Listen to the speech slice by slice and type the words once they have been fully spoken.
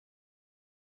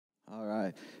All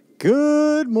right.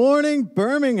 Good morning,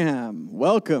 Birmingham.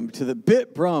 Welcome to the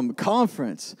BitBrum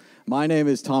conference. My name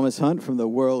is Thomas Hunt from the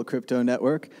World Crypto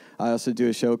Network. I also do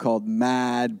a show called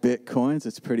Mad Bitcoins.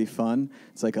 It's pretty fun.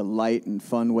 It's like a light and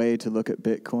fun way to look at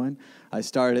Bitcoin. I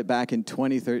started it back in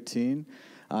 2013.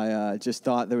 I just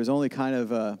thought there was only kind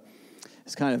of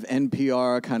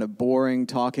NPR, kind of boring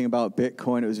talking about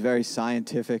Bitcoin. It was very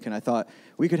scientific, and I thought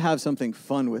we could have something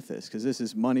fun with this because this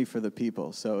is money for the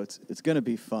people, so it's going to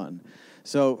be fun.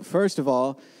 So first of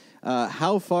all,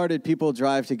 how far did people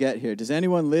drive to get here? Does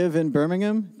anyone live in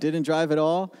Birmingham? Didn't drive at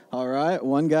all? All right,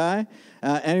 one guy.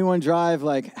 Anyone drive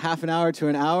like half an hour to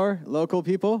an hour? Local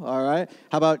people? All right.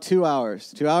 How about 2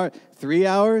 hours? 2 hours? 3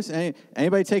 hours?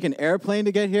 Anybody take an airplane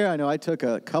to get here? I know I took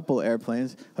a couple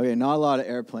airplanes. Okay, not a lot of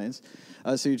airplanes.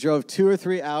 So you drove 2 or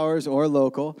 3 hours or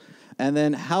local. And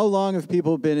then how long have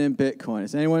people been in Bitcoin?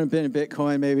 Has anyone been in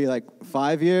Bitcoin maybe like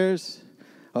 5 years?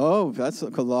 Oh, that's a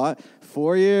lot.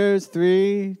 4 years,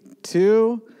 3,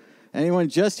 2. Anyone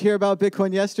just hear about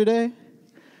Bitcoin yesterday?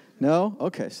 No?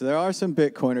 Okay, so there are some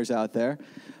Bitcoiners out there.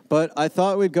 But I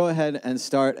thought we'd go ahead and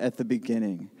start at the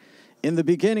beginning. In the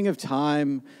beginning of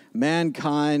time,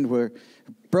 mankind were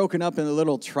broken up into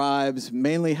little tribes,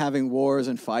 mainly having wars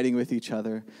and fighting with each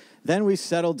other. Then we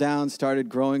settled down, started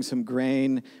growing some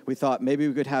grain. We thought maybe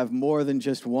we could have more than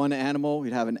just one animal.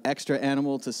 We'd have an extra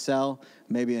animal to sell,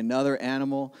 maybe another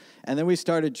animal. And then we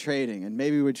started trading, and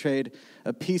maybe we would trade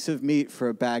a piece of meat for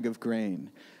a bag of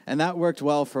grain. And that worked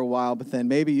well for a while, but then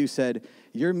maybe you said,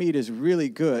 your meat is really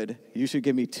good. You should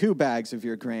give me 2 bags of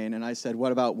your grain. And I said,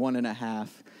 what about 1.5?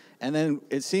 And then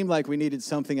it seemed like we needed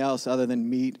something else other than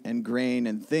meat and grain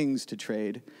and things to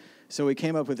trade. So we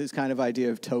came up with this kind of idea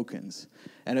of tokens.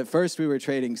 And at first we were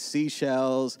trading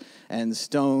seashells and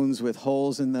stones with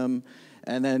holes in them.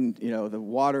 And then, the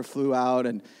water flew out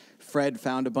and Fred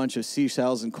found a bunch of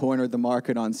seashells and cornered the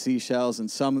market on seashells. And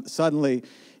suddenly,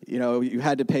 you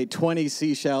had to pay 20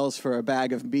 seashells for a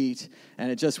bag of meat.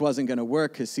 And it just wasn't going to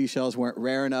work because seashells weren't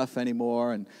rare enough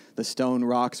anymore. And the stone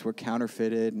rocks were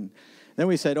counterfeited. And then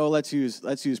we said, let's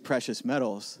use precious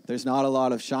metals. There's not a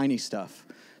lot of shiny stuff.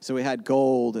 So we had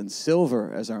gold and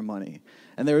silver as our money.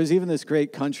 And there was even this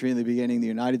great country in the beginning, the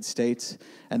United States,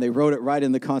 and they wrote it right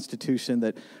in the Constitution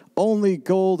that only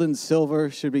gold and silver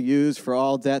should be used for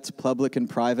all debts, public and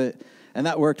private. And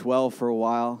that worked well for a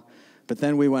while. But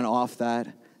then we went off that,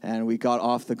 and we got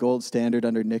off the gold standard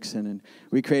under Nixon, and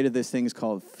we created this thing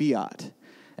called fiat.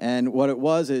 And what it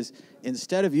was is,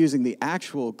 instead of using the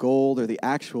actual gold or the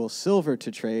actual silver to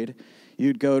trade,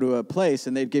 you'd go to a place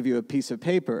and they'd give you a piece of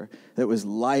paper that was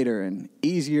lighter and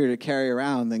easier to carry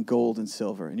around than gold and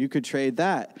silver. And you could trade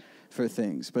that for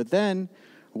things. But then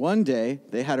one day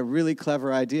they had a really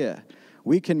clever idea.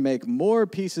 We can make more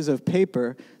pieces of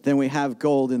paper than we have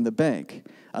gold in the bank.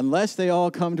 Unless they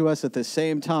all come to us at the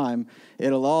same time,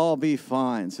 it'll all be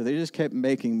fine. So they just kept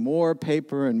making more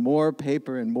paper and more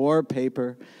paper and more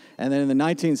paper. And then in the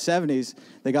 1970s,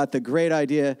 they got the great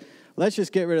idea, let's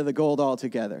just get rid of the gold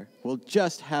altogether. We'll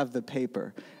just have the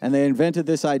paper. And they invented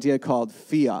this idea called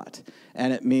fiat.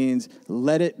 And it means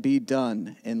let it be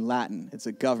done in Latin. It's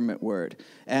a government word.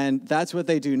 And that's what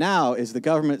they do now is the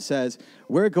government says,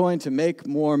 we're going to make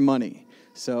more money.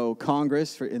 So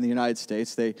Congress in the United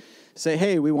States, they say,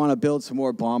 hey, we want to build some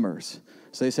more bombers.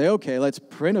 So they say, okay, let's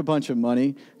print a bunch of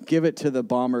money, give it to the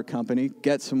bomber company,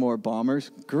 get some more bombers.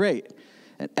 Great.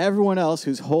 And everyone else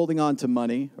who's holding on to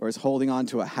money or is holding on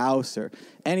to a house or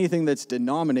anything that's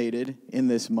denominated in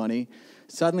this money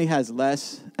suddenly has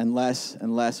less and less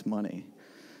and less money.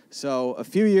 So a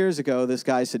few years ago, this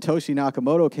guy Satoshi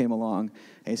Nakamoto came along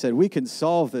and he said, we can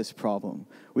solve this problem.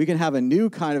 We can have a new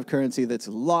kind of currency that's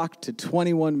locked to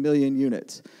 21 million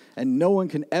units and no one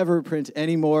can ever print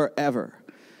any more ever.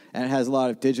 And it has a lot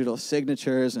of digital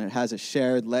signatures, and it has a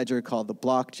shared ledger called the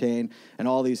blockchain, and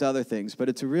all these other things. But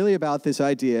it's really about this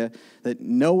idea that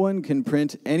no one can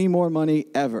print any more money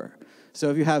ever. So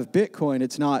if you have Bitcoin,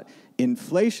 it's not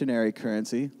inflationary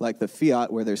currency, like the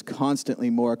fiat, where there's constantly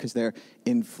more because they're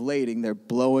inflating, they're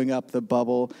blowing up the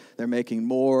bubble, they're making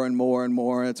more and more and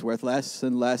more, and it's worth less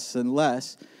and less and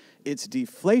less. It's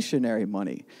deflationary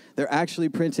money. They're actually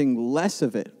printing less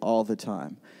of it all the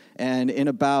time. And in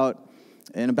about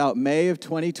May of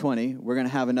 2020, we're going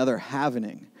to have another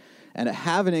halvening. And a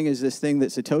halvening is this thing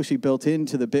that Satoshi built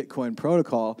into the Bitcoin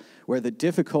protocol where the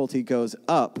difficulty goes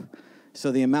up,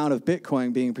 so the amount of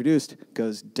Bitcoin being produced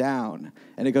goes down.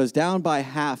 And it goes down by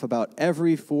half about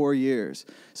every 4 years.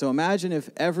 So imagine if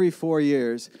every 4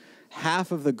 years,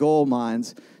 half of the gold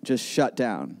mines just shut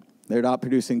down. They're not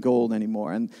producing gold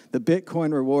anymore. And the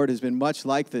Bitcoin reward has been much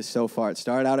like this so far. It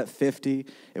started out at 50,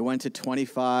 it went to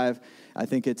 25, I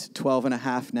think it's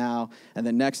 12.5 now, and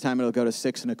then next time it'll go to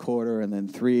 6.25, and then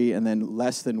 3, and then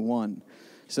less than 1.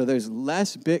 So there's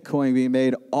less Bitcoin being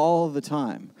made all the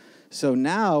time. So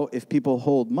now if people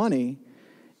hold money,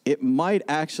 it might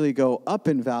actually go up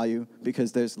in value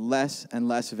because there's less and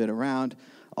less of it around.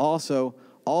 Also,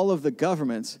 all of the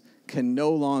governments can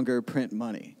no longer print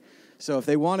money. So if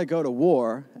they want to go to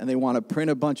war and they want to print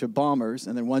a bunch of bombers,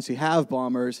 and then once you have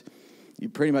bombers, you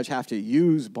pretty much have to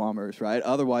use bombers, right?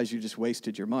 Otherwise, you just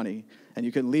wasted your money. And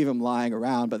you can leave them lying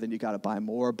around, but then you got to buy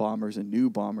more bombers and new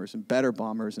bombers and better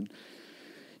bombers. And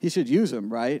you should use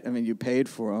them, right? I mean, you paid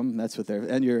for them. That's what they're...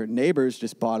 And your neighbors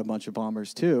just bought a bunch of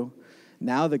bombers, too.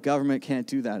 Now the government can't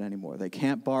do that anymore. They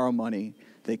can't borrow money.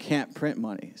 They can't print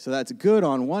money. So that's good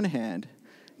on one hand.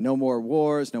 No more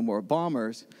wars, no more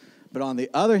bombers. But on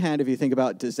the other hand, if you think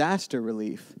about disaster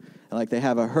relief, like they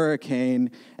have a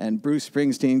hurricane and Bruce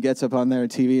Springsteen gets up on their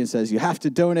TV and says, you have to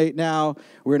donate now.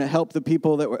 We're going to help the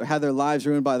people that had their lives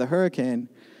ruined by the hurricane.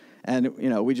 And,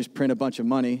 we just print a bunch of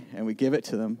money and we give it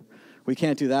to them. We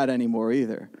can't do that anymore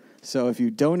either. So if you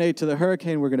donate to the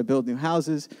hurricane, we're going to build new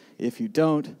houses. If you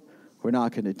don't, we're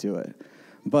not going to do it.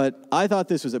 But I thought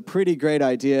this was a pretty great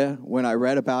idea when I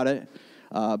read about it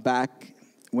back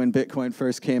when Bitcoin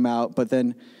first came out. But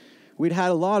then we'd had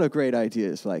a lot of great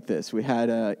ideas like this. We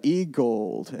had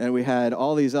e-gold, and we had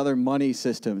all these other money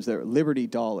systems that were Liberty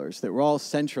dollars that were all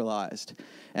centralized.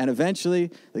 And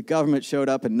eventually, the government showed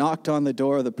up and knocked on the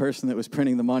door of the person that was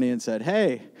printing the money and said,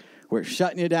 hey, we're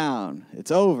shutting you down.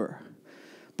 It's over.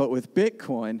 But with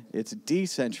Bitcoin, it's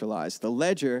decentralized. The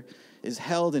ledger is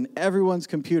held in everyone's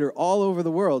computer all over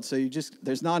the world, so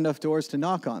there's not enough doors to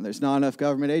knock on. There's not enough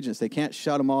government agents. They can't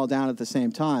shut them all down at the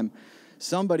same time.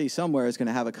 Somebody somewhere is going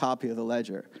to have a copy of the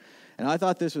ledger. And I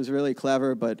thought this was really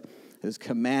clever, but it was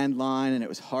command line, and it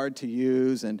was hard to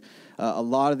use, and a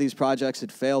lot of these projects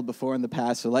had failed before in the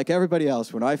past. So like everybody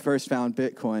else, when I first found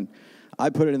Bitcoin, I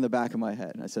put it in the back of my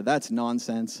head. And I said, that's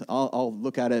nonsense. I'll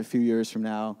look at it a few years from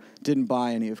now. Didn't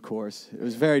buy any, of course. It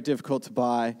was very difficult to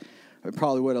buy. I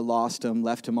probably would have lost them,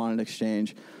 left them on an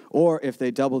exchange. Or if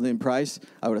they doubled in price,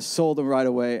 I would have sold them right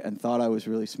away and thought I was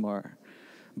really smart.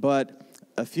 But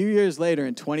a few years later,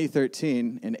 in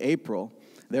 2013, in April,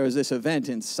 there was this event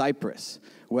in Cyprus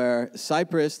where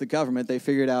Cyprus, the government, they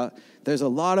figured out there's a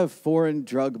lot of foreign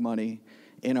drug money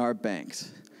in our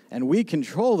banks. And we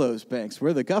control those banks.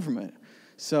 We're the government.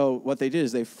 So what they did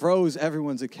is they froze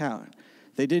everyone's account.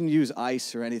 They didn't use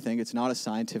ICE or anything. It's not a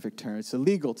scientific term. It's a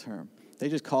legal term. They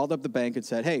just called up the bank and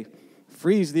said, hey,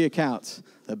 freeze the accounts.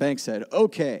 The bank said,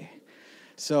 okay.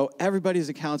 So everybody's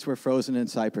accounts were frozen in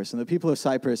Cyprus, and the people of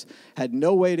Cyprus had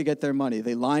no way to get their money.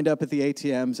 They lined up at the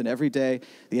ATMs, and every day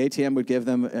the ATM would give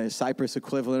them a Cyprus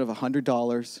equivalent of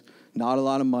 $100, not a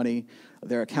lot of money.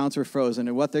 Their accounts were frozen,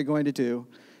 and what they're going to do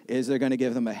is they're going to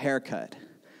give them a haircut.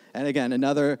 And again,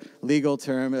 another legal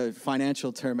term, a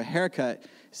financial term, a haircut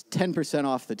is 10%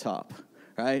 off the top,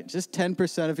 right? Just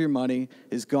 10% of your money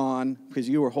is gone because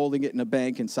you were holding it in a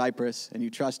bank in Cyprus, and you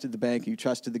trusted the bank, you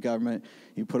trusted the government,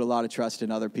 you put a lot of trust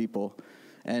in other people.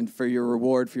 And for your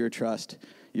reward for your trust,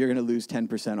 you're going to lose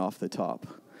 10% off the top.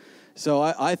 So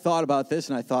I thought about this,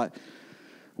 and I thought,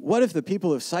 what if the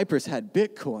people of Cyprus had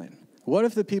Bitcoin? What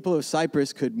if the people of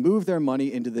Cyprus could move their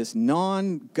money into this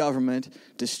non-government,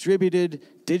 distributed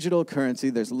digital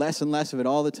currency? There's less and less of it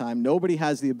all the time. Nobody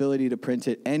has the ability to print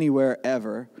it anywhere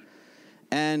ever.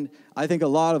 And I think a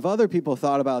lot of other people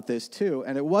thought about this too.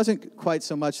 And it wasn't quite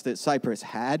so much that Cyprus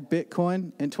had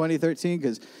Bitcoin in 2013,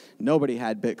 because nobody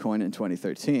had Bitcoin in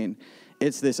 2013.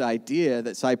 It's this idea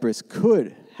that Cyprus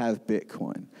could have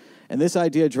Bitcoin. And this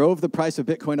idea drove the price of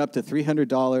Bitcoin up to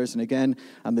 $300. And again,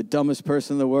 I'm the dumbest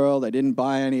person in the world. I didn't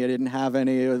buy any. I didn't have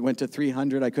any. It went to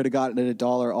 $300. I could have gotten it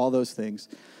 $1, all those things.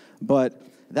 But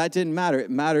that didn't matter. It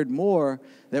mattered more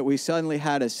that we suddenly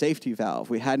had a safety valve.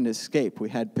 We had an escape. We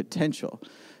had potential.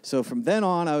 So from then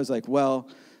on, I was like, well,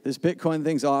 this Bitcoin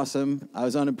thing's awesome. I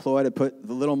was unemployed. I put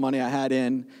the little money I had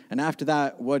in. And after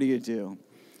that, what do?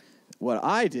 What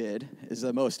I did is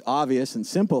the most obvious and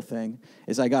simple thing,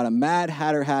 is I got a Mad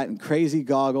Hatter hat and crazy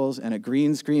goggles and a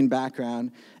green screen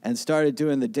background and started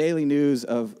doing the daily news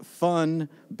of fun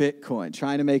Bitcoin,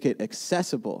 trying to make it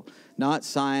accessible, not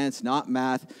science, not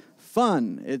math,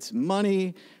 fun. It's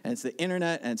money, and it's the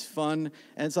internet, and it's fun,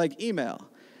 and it's like email.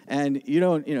 And you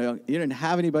didn't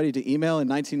have anybody to email in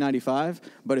 1995,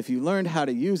 but if you learned how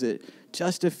to use it,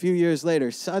 just a few years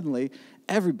later, suddenly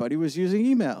everybody was using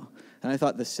email. And I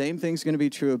thought the same thing's going to be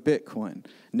true of Bitcoin.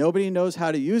 Nobody knows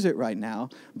how to use it right now,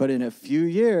 but in a few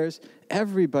years,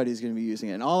 everybody's going to be using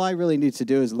it. And all I really need to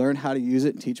do is learn how to use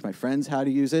it and teach my friends how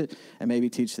to use it, and maybe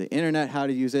teach the internet how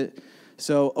to use it.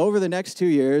 So over the next 2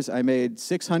 years, I made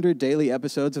 600 daily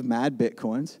episodes of Mad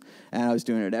Bitcoins, and I was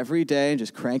doing it every day and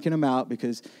just cranking them out,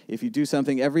 because if you do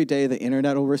something every day, the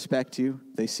internet will respect you.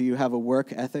 They see you have a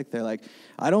work ethic. They're like,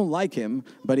 I don't like him,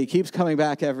 but he keeps coming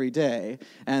back every day,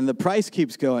 and the price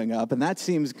keeps going up, and that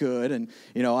seems good. And,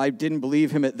 you know, I didn't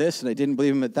believe him at this, and I didn't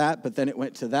believe him at that, but then it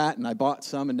went to that, and I bought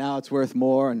some, and now it's worth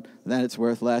more, and then it's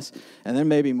worth less, and then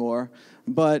maybe more.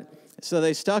 But so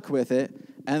they stuck with it.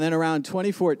 And then around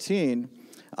 2014,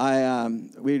 talking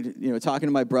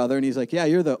to my brother, and he's like, yeah,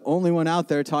 you're the only one out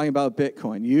there talking about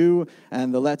Bitcoin. You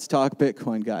and the Let's Talk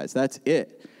Bitcoin guys, that's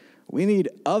it. We need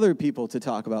other people to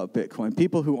talk about Bitcoin,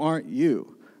 people who aren't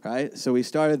you, right? So we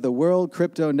started the World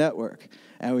Crypto Network,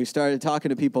 and we started talking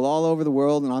to people all over the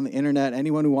world and on the internet.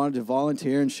 Anyone who wanted to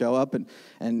volunteer and show up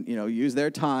and use their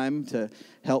time to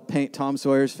help paint Tom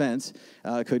Sawyer's fence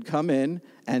could come in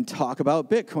and talk about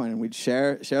Bitcoin, and we'd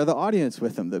share the audience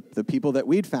with them, the people that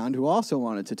we'd found who also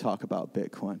wanted to talk about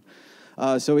Bitcoin.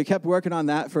 So we kept working on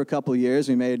that for a couple of years.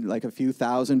 We made like a few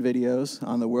thousand videos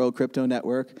on the World Crypto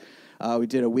Network. We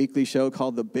did a weekly show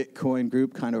called the Bitcoin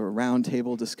Group, kind of a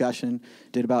roundtable discussion.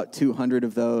 Did about 200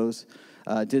 of those.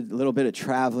 Did a little bit of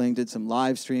traveling, did some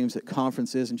live streams at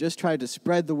conferences, and just tried to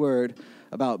spread the word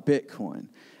about Bitcoin.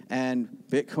 And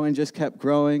Bitcoin just kept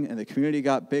growing, and the community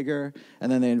got bigger,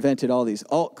 and then they invented all these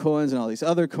altcoins and all these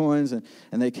other coins, and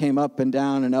they came up and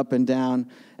down,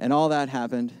 and all that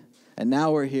happened. And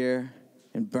now we're here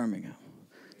in Birmingham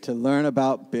to learn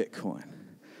about Bitcoin.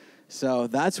 So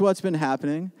that's what's been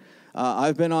happening.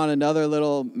 I've been on another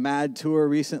little mad tour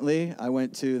recently. I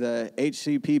went to the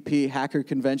HCPP Hacker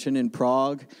Convention in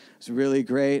Prague. It was really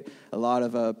great. A lot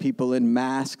of people in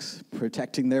masks,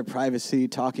 protecting their privacy,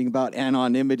 talking about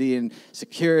anonymity and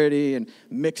security, and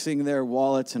mixing their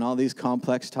wallets and all these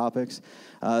complex topics.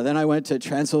 Then I went to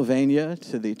Transylvania,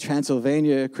 to the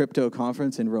Transylvania Crypto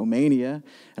Conference in Romania,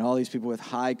 and all these people with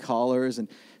high collars and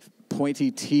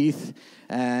pointy teeth,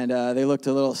 and they looked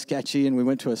a little sketchy, and we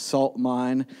went to a salt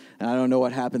mine, and I don't know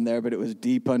what happened there, but it was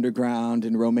deep underground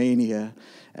in Romania,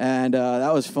 and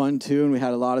that was fun too, and we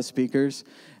had a lot of speakers.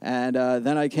 And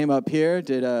then I came up here,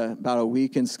 did about a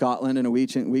week in Scotland and a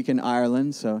week in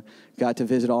Ireland, so got to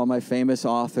visit all my famous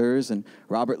authors, and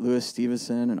Robert Louis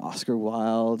Stevenson and Oscar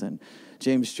Wilde, and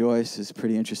James Joyce is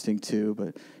pretty interesting too,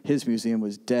 but his museum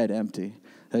was dead empty.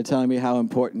 They're telling me how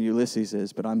important Ulysses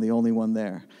is, but I'm the only one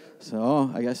there. So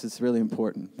I guess it's really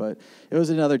important. But it was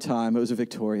another time. It was a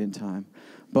Victorian time.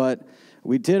 But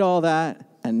we did all that,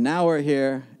 and now we're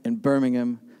here in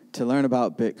Birmingham to learn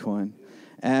about Bitcoin.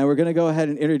 And we're going to go ahead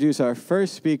and introduce our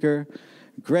first speaker.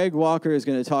 Greg Walker is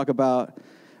going to talk about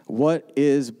what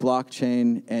is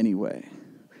blockchain anyway.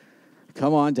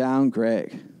 Come on down,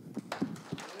 Greg.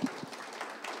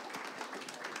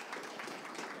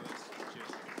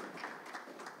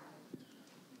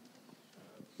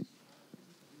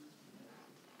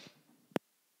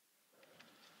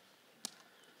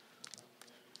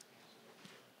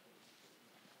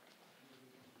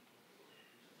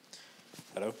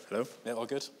 Hello. Yeah, all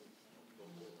good?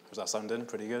 How's that sounding?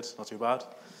 Pretty good? Not too bad?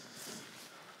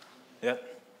 Yeah,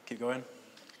 keep going.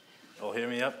 All hear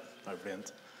me? Yep. Oh,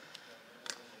 brilliant.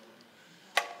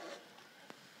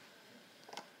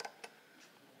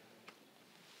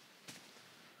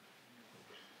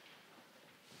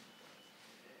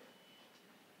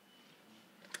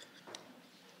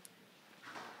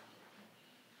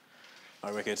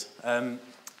 All right, wicked.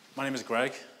 My name is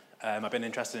Greg. I've been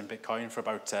interested in Bitcoin for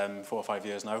about 4 or 5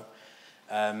 years now.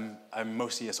 I'm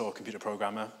mostly a sort of computer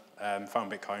programmer.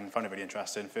 Found Bitcoin, found it really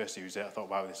interesting. First used it, I thought,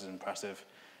 wow, this is impressive.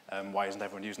 Why isn't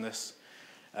everyone using this?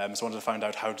 So I wanted to find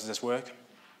out, how does this work?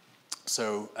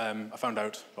 So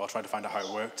I tried to find out how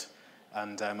it worked.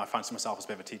 And I fancied myself as a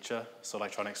bit of a teacher, so I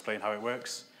like trying to explain how it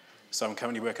works. So I'm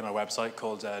currently working on a website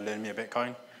called Learn Me a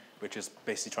Bitcoin, which is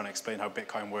basically trying to explain how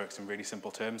Bitcoin works in really simple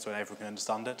terms so everyone can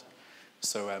understand it.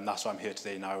 So that's why I'm here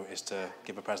today now, is to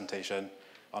give a presentation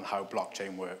on how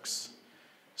blockchain works.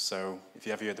 So if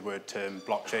you ever heard the term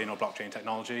blockchain or blockchain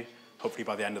technology, hopefully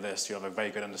by the end of this you'll have a very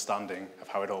good understanding of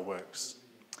how it all works.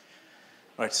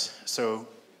 Right, so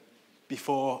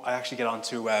before I actually get on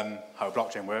to how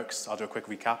blockchain works, I'll do a quick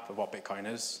recap of what Bitcoin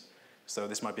is. So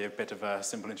this might be a bit of a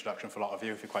simple introduction for a lot of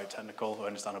you if you're quite technical or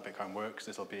understand how Bitcoin works.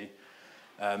 This will be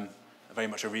very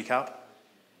much a recap.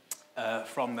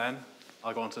 From then,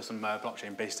 I'll go on to some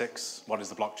blockchain basics. What is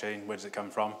the blockchain? Where does it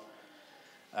come from?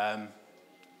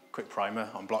 Quick primer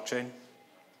on blockchain.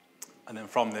 And then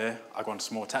from there, I'll go on to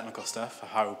some more technical stuff,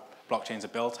 how blockchains are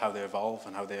built, how they evolve,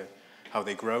 and how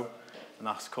they grow. And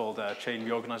that's called chain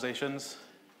reorganizations.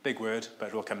 Big word,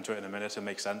 but we'll come to it in a minute. It'll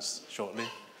make sense shortly.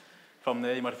 From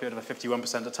there, you might have heard of a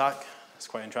 51% attack. It's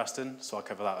quite interesting, so I'll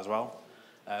cover that as well.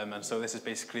 And so this is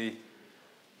basically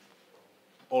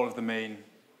all of the main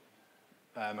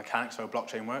mechanics of how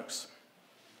blockchain works.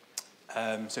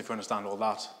 So if you understand all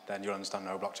that, then you'll understand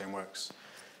how blockchain works.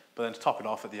 But then to top it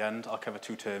off at the end, I'll cover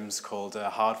two terms called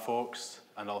hard forks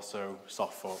and also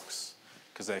soft forks,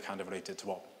 because they're kind of related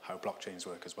to how blockchains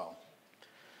work as well.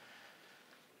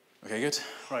 Okay, good.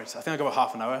 Right, I think I've got about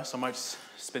half an hour, so I might just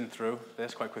spin through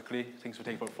this quite quickly. I think this would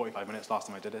take about 45 minutes last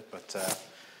time I did it, but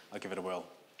I'll give it a whirl.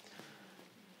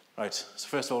 Right, so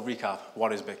first of all, recap.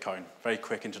 What is Bitcoin? Very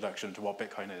quick introduction to what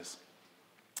Bitcoin is.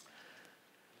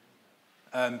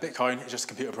 Bitcoin is just a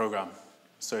computer program.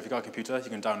 So if you've got a computer, you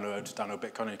can download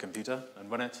Bitcoin on your computer and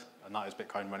run it, and that is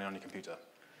Bitcoin running on your computer.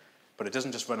 But it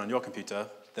doesn't just run on your computer.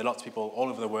 There are lots of people all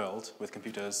over the world with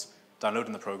computers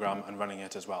downloading the program and running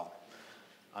it as well.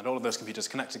 And all of those computers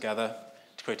connect together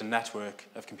to create a network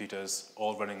of computers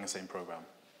all running the same program.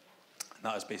 And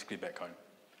that is basically Bitcoin.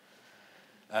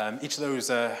 Each of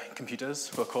those computers,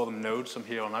 we'll call them nodes from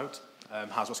here on out,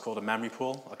 has what's called a memory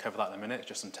pool. I'll cover that in a minute. It's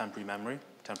just some temporary memory,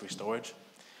 temporary storage.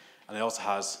 And it also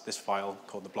has this file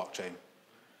called the blockchain.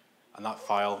 And that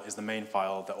file is the main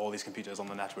file that all these computers on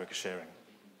the network are sharing.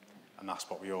 And that's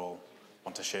what we all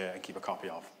want to share and keep a copy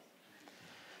of.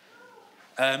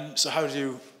 So how do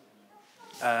you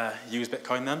use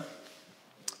Bitcoin then?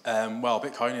 Well,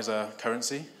 Bitcoin is a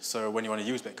currency. So when you want to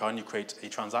use Bitcoin, you create a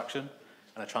transaction.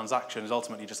 And a transaction is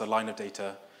ultimately just a line of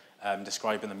data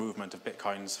describing the movement of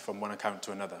Bitcoins from one account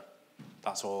to another.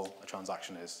 That's all a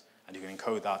transaction is. And you can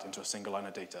encode that into a single line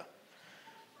of data.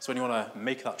 So when you want to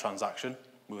make that transaction,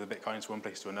 move the Bitcoins from one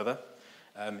place to another,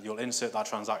 you'll insert that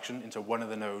transaction into one of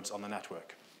the nodes on the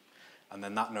network. And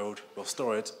then that node will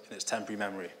store it in its temporary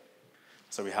memory.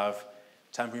 So we have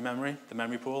temporary memory, the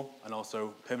memory pool, and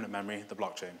also permanent memory, the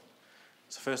blockchain.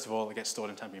 So first of all, it gets stored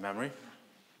in temporary memory.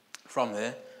 From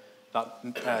there,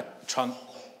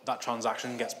 that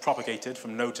transaction gets propagated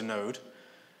from node to node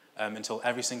until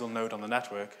every single node on the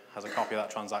network has a copy of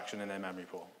that transaction in their memory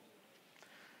pool.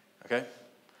 Okay?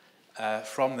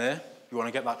 From there, we want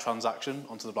to get that transaction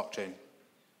onto the blockchain.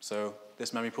 So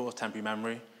this memory pool is temporary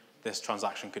memory. This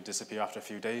transaction could disappear after a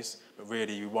few days, but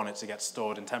really you want it to get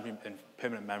stored in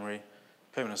permanent memory,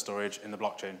 permanent storage in the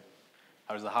blockchain.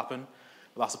 How does that happen?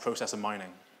 Well, that's the process of mining.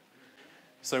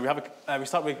 So we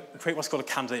create what's called a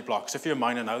candidate block. So if you're a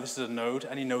miner now, this is a node.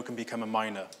 Any node can become a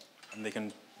miner, and they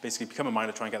can basically become a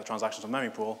miner, try and get the transactions from the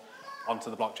memory pool onto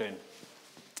the blockchain.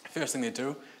 First thing they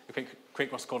do, they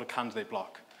create what's called a candidate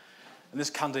block. And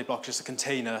this candidate block is just a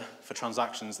container for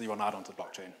transactions that you want to add onto the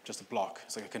blockchain. Just a block.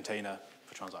 It's like a container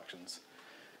for transactions.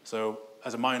 So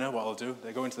as a miner, what they'll do,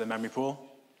 they go into their memory pool,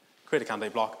 create a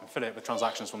candidate block, and fill it with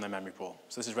transactions from their memory pool.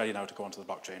 So this is ready now to go onto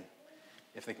the blockchain,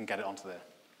 if they can get it onto there.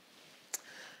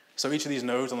 So each of these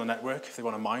nodes on the network, if they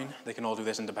want to mine, they can all do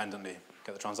this independently.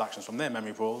 Get the transactions from their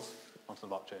memory pools onto the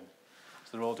blockchain.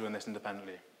 So they're all doing this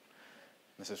independently.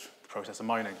 This is the process of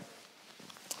mining.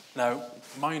 Now,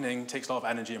 mining takes a lot of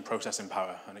energy and processing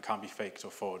power, and it can't be faked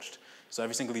or forged. So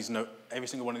every single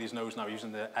one of these nodes now are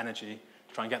using the energy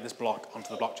to try and get this block onto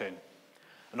the blockchain.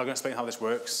 I'm not going to explain how this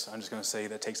works. I'm just going to say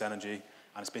that it takes energy,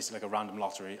 and it's basically like a random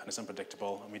lottery, and it's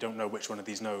unpredictable, and we don't know which one of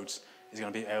these nodes is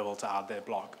going to be able to add their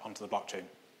block onto the blockchain.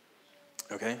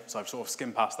 Okay, so I've sort of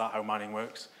skimmed past that, how mining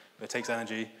works. But it takes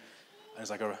energy, and it's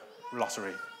like a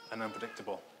lottery, and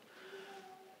unpredictable.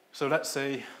 So let's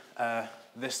say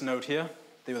this node here,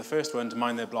 they were the first one to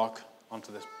mine their block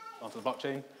onto the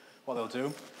blockchain. What they'll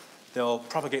do, they'll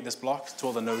propagate this block to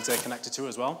all the nodes they're connected to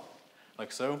as well,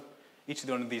 like so. Each of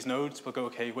one of these nodes will go,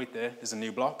 okay, wait there's a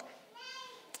new block.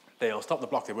 They'll stop the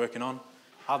block they're working on,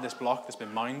 add this block that's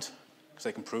been mined, because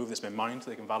they can prove it's been mined,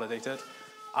 they can validate it,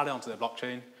 add it onto their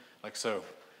blockchain, like so.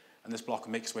 And this block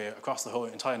makes its way across the whole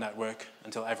entire network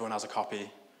until everyone has a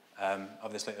copy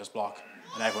of this latest block,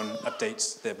 and everyone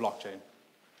updates their blockchain.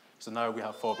 So now we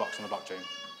have 4 blocks on the blockchain.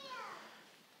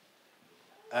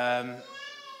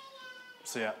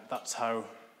 So yeah, that's how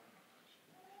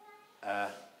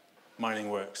mining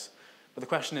works. But the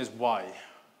question is why?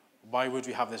 Why would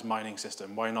we have this mining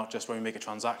system? Why not just when we make a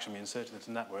transaction, we insert it into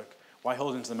the network? Why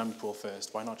hold it into the memory pool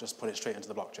first? Why not just put it straight into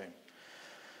the blockchain?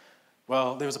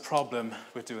 Well, there was a problem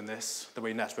with doing this, the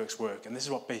way networks work, and this is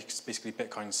what basically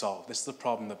Bitcoin solved. This is the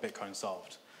problem that Bitcoin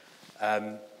solved.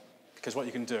 Because what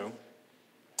you can do,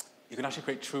 you can actually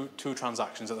create two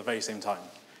transactions at the very same time.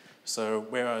 So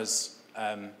whereas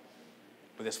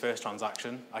with this first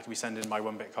transaction, I could be sending my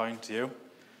 1 Bitcoin to you,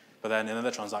 but then in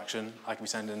another transaction, I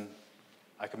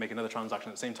could make another transaction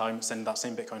at the same time, send that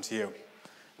same Bitcoin to you.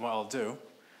 And what I'll do,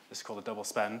 this is called a double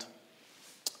spend,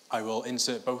 I will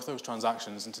insert both those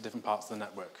transactions into different parts of the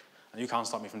network. And you can't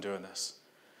stop me from doing this.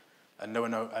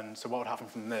 And so what would happen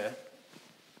from there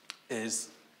is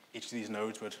each of these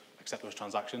nodes would accept those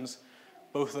transactions.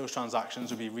 Both of those transactions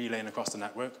would be relaying across the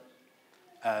network.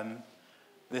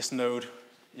 This node,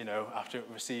 after it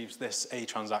receives this A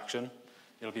transaction,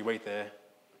 it'll be wait there.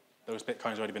 Those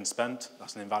Bitcoins have already been spent.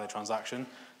 That's an invalid transaction.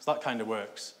 So that kind of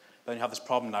works. Then you have this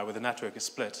problem now where the network is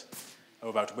split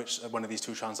about which one of these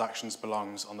two transactions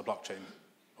belongs on the blockchain,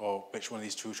 or which one of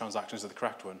these two transactions is the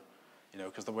correct one.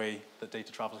 Because the way that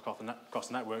data travels across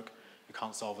the network, you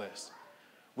can't solve this.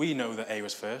 We know that A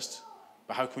was first,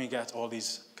 but how can we get all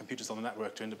these computers on the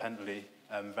network to independently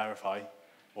verify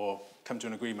or come to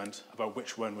an agreement about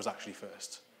which one was actually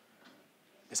first?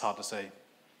 It's hard to say.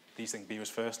 These think B was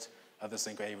first, others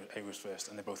think A was first,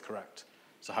 and they're both correct.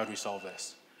 So how do we solve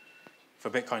this? For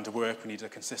Bitcoin to work, we need a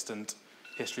consistent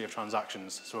history of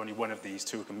transactions, so only one of these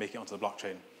two can make it onto the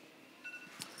blockchain.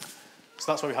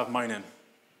 So that's why we have mining,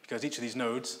 because each of these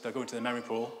nodes, they'll go into their memory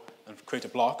pool and create a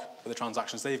block with the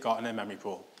transactions they've got in their memory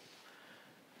pool.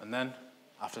 And then,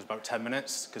 after about 10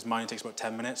 minutes, because mining takes about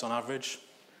 10 minutes on average,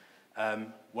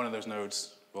 one of those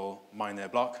nodes will mine their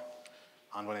block,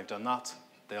 and when they've done that,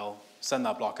 they'll send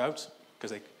that block out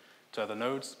to other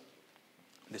nodes.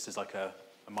 This is like a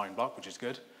mine block, which is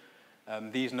good.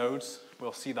 These nodes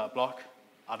will see that block,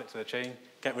 add it to the chain,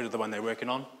 get rid of the one they're working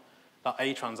on. That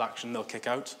A transaction they'll kick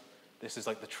out. This is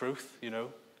like the truth,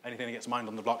 Anything that gets mined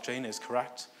on the blockchain is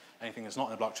correct. Anything that's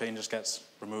not in the blockchain just gets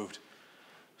removed.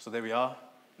 So there we are.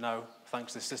 Now,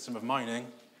 thanks to this system of mining,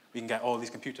 we can get all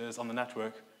these computers on the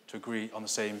network to agree on the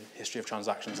same history of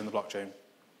transactions in the blockchain.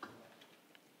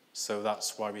 So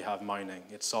that's why we have mining.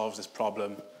 It solves this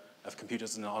problem of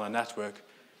computers on a network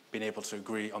being able to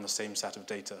agree on the same set of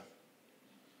data,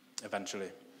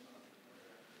 eventually.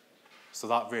 So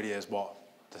that really is what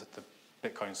the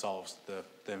Bitcoin solves,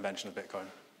 the invention of Bitcoin.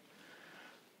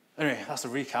 Anyway, that's a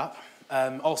recap.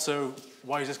 Also,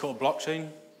 why is this called blockchain?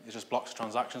 It's just blocks of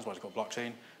transactions. Why is it called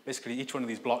blockchain? Basically, each one of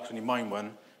these blocks, when you mine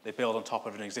one, they build on top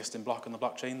of an existing block on the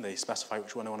blockchain. They specify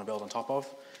which one they want to build on top of.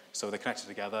 So they're connected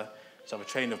together. So have a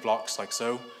chain of blocks like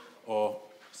so, or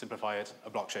simplify it, a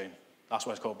blockchain. That's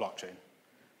why it's called blockchain.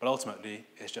 But ultimately,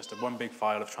 it's just one big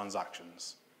file of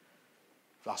transactions.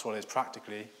 That's what it is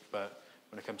practically, but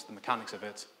when it comes to the mechanics of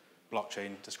it,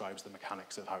 blockchain describes the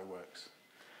mechanics of how it works.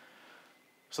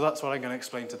 So that's what I'm going to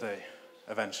explain today,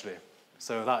 eventually.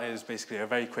 So that is basically a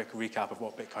very quick recap of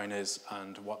what Bitcoin is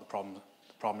and what the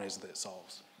problem is that it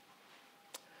solves.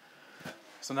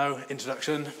 So now,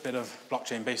 introduction, a bit of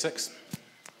blockchain basics.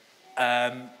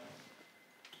 The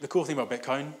cool thing about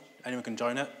Bitcoin, anyone can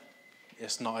join it.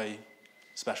 It's not a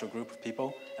special group of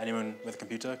people. Anyone with a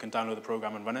computer can download the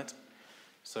program and run it.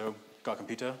 So, got a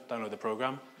computer, download the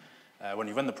program. When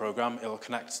you run the program, it will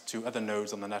connect to other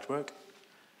nodes on the network,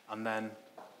 and then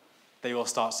they will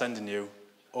start sending you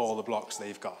all the blocks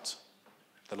they've got,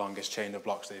 the longest chain of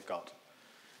blocks they've got.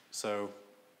 So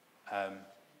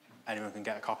anyone can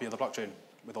get a copy of the blockchain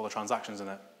with all the transactions in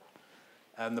it.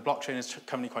 The blockchain is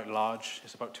currently quite large.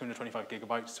 It's about 225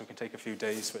 gigabytes, so it can take a few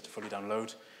days for it to fully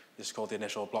download. This is called the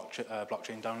initial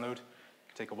blockchain download. It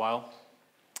can take a while.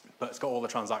 But it's got all the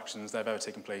transactions that have ever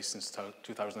taken place since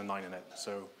 2009 in it,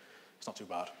 so it's not too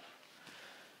bad.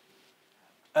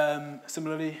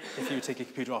 Similarly, if you take your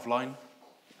computer offline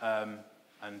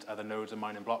and other nodes are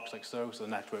mining blocks like so the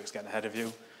network's getting ahead of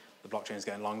you, the blockchain is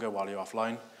getting longer while you're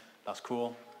offline, that's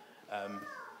cool. What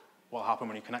will happen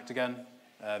when you connect again?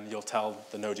 You'll tell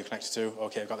the node you're connected to,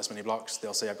 okay, I've got this many blocks.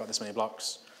 They'll say, I've got this many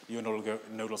blocks. Your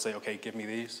node will say, okay, give me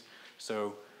these.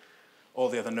 So all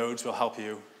the other nodes will help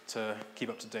you to keep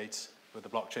up to date with the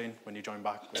blockchain when you join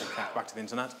back, when you connect back to the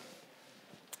internet.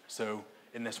 So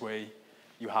in this way,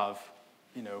 you have,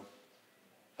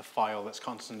 a file that's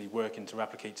constantly working to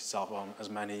replicate itself on as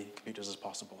many computers as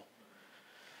possible.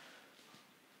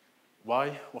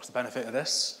 Why? What's the benefit of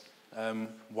this?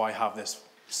 Why have this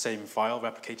same file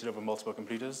replicated over multiple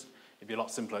computers? It'd be a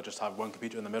lot simpler just to have one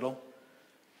computer in the middle,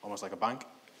 almost like a bank.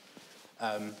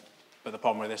 But the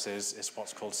problem with this is it's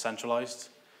what's called centralized.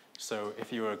 So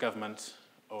if you were a government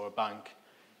or a bank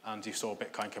and you saw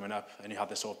Bitcoin coming up and you had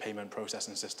this sort of payment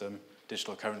processing system,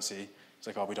 digital currency, it's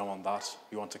like, oh, we don't want that.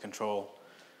 We want to control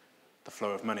the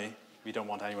flow of money. We don't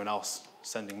want anyone else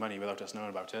sending money without us knowing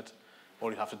about it.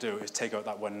 All you have to do is take out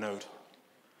that one node.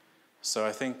 So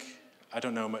I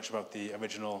don't know much about the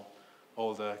original,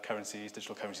 all the currencies,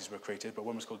 digital currencies were created, but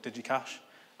one was called DigiCash,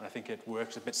 and I think it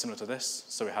works a bit similar to this.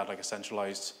 So it had like a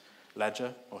centralized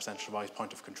ledger or centralized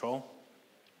point of control.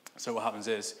 So what happens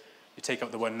is, you take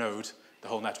out the one node, the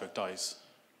whole network dies.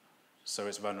 So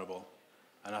it's vulnerable.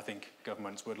 And I think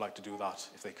governments would like to do that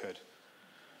if they could.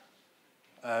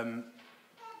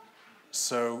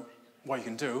 So what you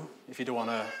can do, if you don't want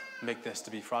to make this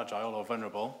to be fragile or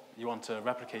vulnerable, you want to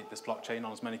replicate this blockchain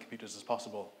on as many computers as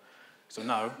possible. So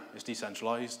now it's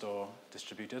decentralized or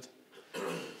distributed.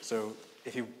 So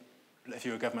if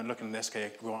you're a government looking at this,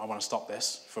 okay, I want to stop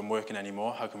this from working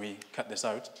anymore, how can we cut this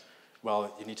out?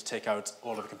 Well, you need to take out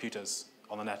all of the computers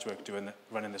on the network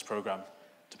running this program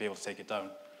to be able to take it down.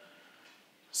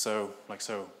 So, like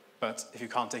so. But if you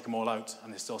can't take them all out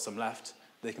and there's still some left,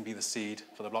 they can be the seed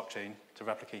for the blockchain to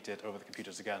replicate it over the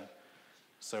computers again.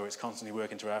 So it's constantly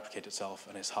working to replicate itself,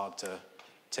 and it's hard to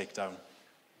take down.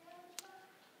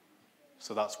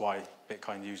 So that's why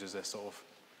Bitcoin uses this sort of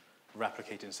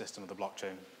replicating system of the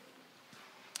blockchain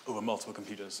over multiple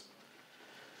computers.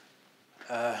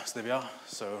 So there we are.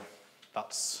 So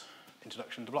that's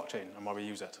introduction to blockchain and why we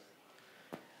use it.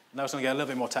 Now it's going to get a little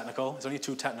bit more technical. There's only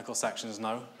 2 technical sections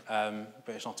now,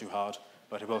 but it's not too hard.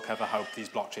 But it will cover how these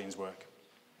blockchains work.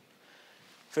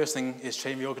 First thing is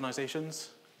chain reorganizations.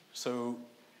 So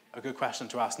a good question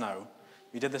to ask now.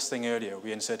 We did this thing earlier.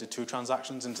 We inserted 2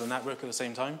 transactions into the network at the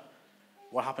same time.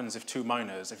 What happens if 2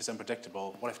 miners, if it's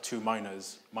unpredictable, what if 2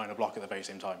 miners mine a block at the very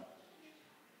same time?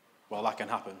 Well, that can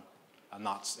happen, and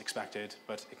that's expected,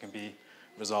 but it can be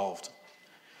resolved.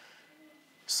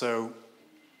 So,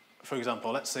 for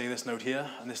example, let's say this node here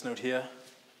and this node here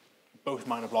both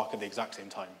mine a block at the exact same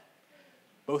time.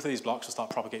 Both of these blocks will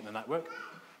start propagating the network,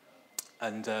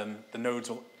 and the nodes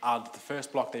will add the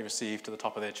first block they receive to the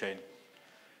top of their chain.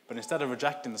 But instead of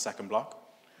rejecting the second block,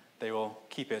 they will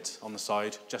keep it on the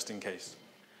side just in case.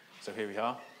 So here we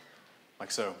are,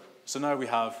 like so. So now we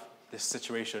have this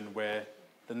situation where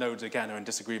the nodes, again, are in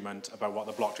disagreement about what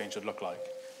the blockchain should look like.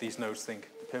 These nodes think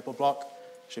the purple block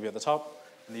should be at the top,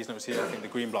 and these nodes here think the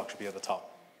green block should be at the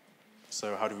top.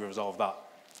 So how do we resolve that?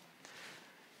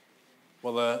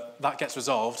 Well, that gets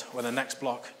resolved when the next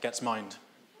block gets mined.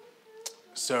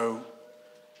 So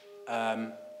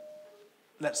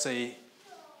let's say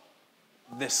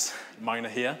this miner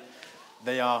here,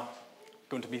 they are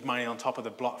going to be mining on top of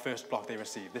the first block they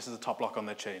receive. This is the top block on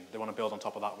their chain. They want to build on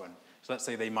top of that one. So let's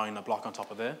say they mine a block on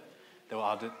top of there. They will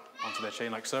add it onto their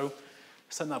chain like so.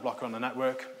 Send that block around the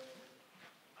network,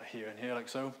 here and here like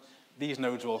so. These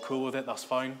nodes are all cool with it, that's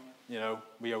fine. You know,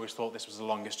 we always thought this was the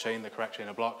longest chain, the correct chain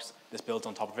of blocks. This builds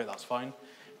on top of it, that's fine.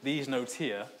 These nodes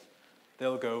here,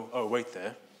 they'll go, oh, wait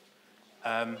there.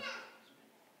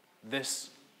 This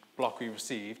block we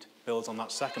received builds on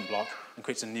that second block and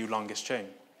creates a new longest chain.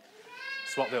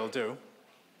 So what they'll do,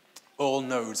 all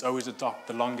nodes always adopt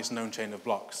the longest known chain of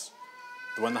blocks,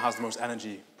 the one that has the most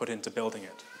energy put into building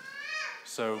it.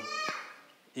 So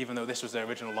even though this was their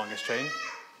original longest chain,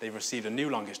 they've received a new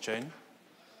longest chain.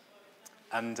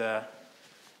 And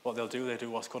what they'll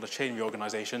do what's called a chain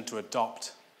reorganization to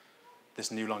adopt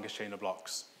this new longest chain of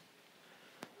blocks.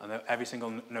 And every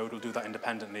single node will do that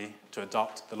independently to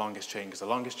adopt the longest chain, because the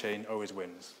longest chain always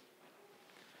wins.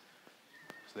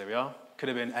 So there we are. Could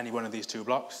have been any one of these 2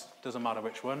 blocks. Doesn't matter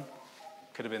which one.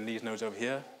 Could have been these nodes over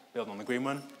here, building on the green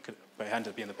one, but it ended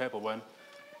up being the purple one.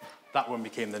 That one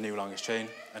became the new longest chain,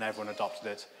 and everyone adopted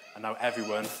it. And now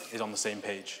everyone is on the same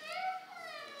page.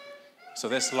 So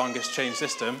this longest chain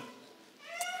system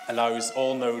allows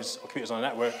all nodes or computers on the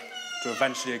network to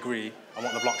eventually agree on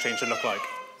what the blockchain should look like.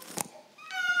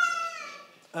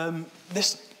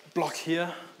 This block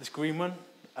here, this green one,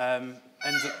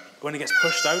 ends up, when it gets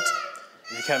pushed out,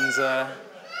 it becomes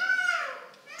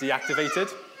deactivated.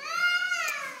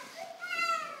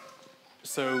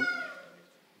 So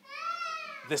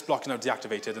this block is now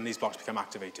deactivated, and these blocks become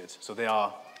activated. So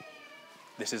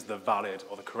this is the valid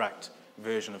or the correct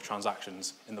version of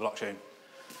transactions in the blockchain.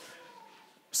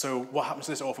 So what happens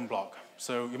to this orphan block?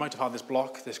 So you might have had this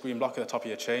block, this green block at the top of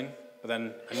your chain, but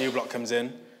then a new block comes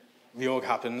in, reorg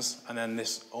happens, and then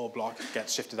this old block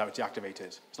gets shifted out,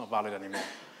 deactivated. It's not valid anymore.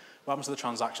 What happens to the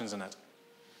transactions in it?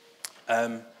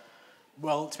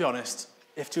 Well, to be honest,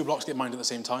 if 2 blocks get mined at the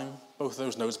same time, both of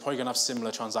those nodes are probably going to have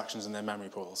similar transactions in their memory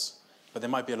pools, but they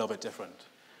might be a little bit different.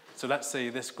 So let's say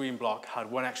this green block had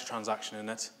 1 extra transaction in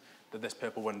it that this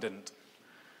purple one didn't.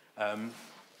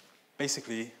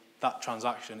 Basically, that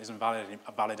transaction isn't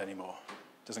valid anymore.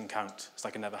 It doesn't count. It's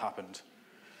like it never happened,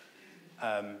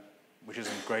 which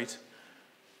isn't great.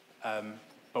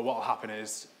 But what will happen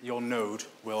is your node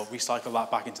will recycle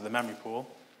that back into the memory pool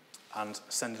and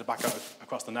send it back out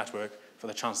across the network for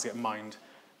the chance to get mined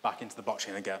back into the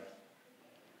blockchain again.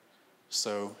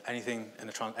 So any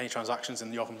transactions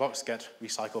in the orphan blocks get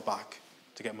recycled back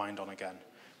to get mined on again.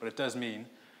 But it does mean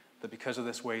that because of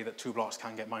this way that 2 blocks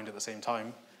can get mined at the same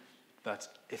time, that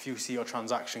if you see your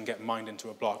transaction get mined into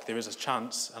a block, there is a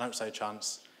chance, an outside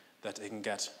chance, that it can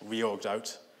get reorged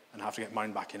out and have to get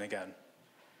mined back in again.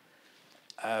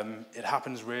 It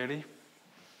happens rarely.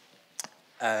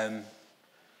 I've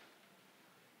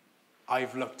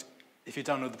looked, if you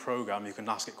download the program, you can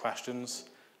ask it questions,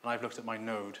 and I've looked at my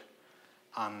node,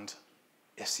 and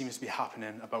it seems to be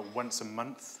happening about once a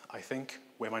month, I think,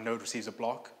 where my node receives a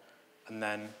block, and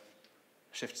then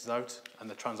shifts out, and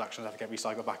the transactions have to get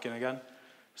recycled back in again.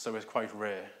 So it's quite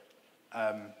rare.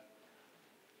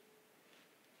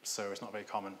 So it's not very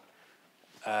common.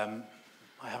 I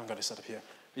haven't got it set up here.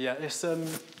 But yeah, it's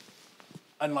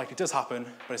unlikely. It does happen,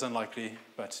 but it's unlikely,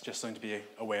 but just something to be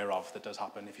aware of that does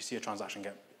happen. If you see a transaction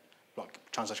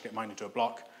get mined into a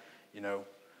block, you know,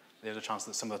 there's a chance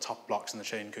that some of the top blocks in the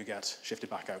chain could get shifted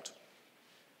back out.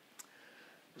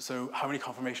 So how many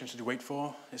confirmations should you wait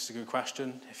for? It's a good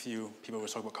question. People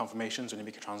always talk about confirmations. When you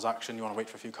make a transaction, you want to wait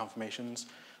for a few confirmations.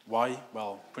 Why?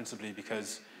 Well, principally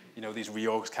because, you know, these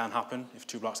reorgs can happen if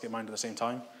 2 blocks get mined at the same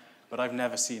time. But I've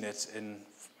never seen it in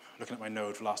looking at my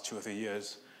node for the last 2 or 3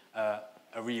 years, a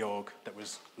reorg that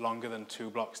was longer than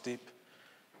 2 blocks deep.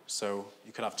 So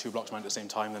you could have 2 blocks mined at the same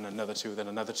time, then another 2, then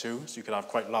another 2. So you could have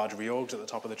quite large reorgs at the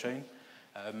top of the chain.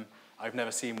 I've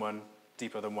never seen one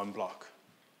deeper than 1 block,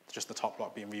 just the top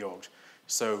block being reorged.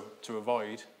 So to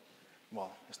avoid,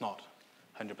 well, it's not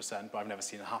 100%, but I've never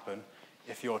seen it happen.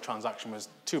 If your transaction was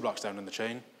 2 blocks down in the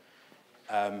chain,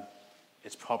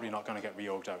 it's probably not going to get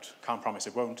reorged out. Can't promise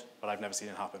it won't, but I've never seen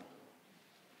it happen.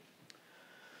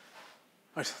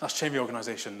 Right, that's chain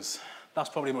reorganizations. That's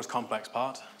probably the most complex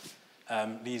part.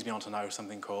 Leads me on to now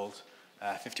something called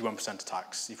 51%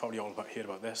 attacks. You've probably all heard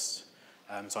about this,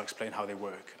 so I'll explain how they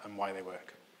work and why they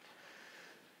work.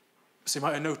 So you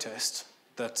might have noticed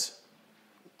that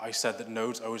I said that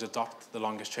nodes always adopt the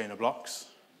longest chain of blocks.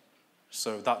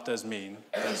 So that does mean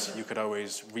that you could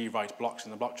always rewrite blocks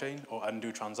in the blockchain or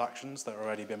undo transactions that have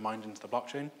already been mined into the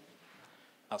blockchain.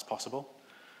 That's possible.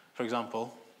 For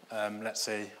example, let's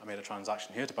say I made a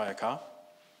transaction here to buy a car,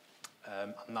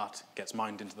 and that gets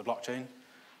mined into the blockchain.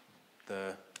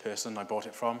 The person I bought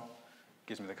it from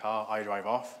gives me the car, I drive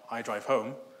off, I drive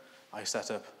home, I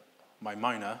set up my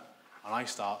miner, and I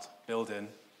start building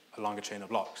a longer chain of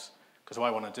blocks. Because what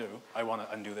I want to do, I want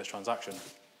to undo this transaction,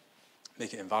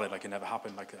 make it invalid, like it never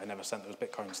happened, like I never sent those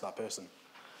bitcoins to that person.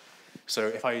 So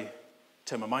if I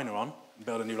turn my miner on,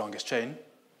 build a new longest chain,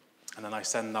 and then I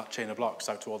send that chain of blocks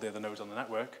out to all the other nodes on the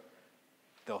network,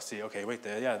 they'll see, okay, wait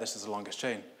there, yeah, this is the longest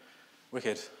chain.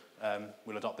 Wicked.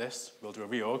 We'll adopt this, we'll do a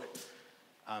reorg,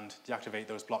 and deactivate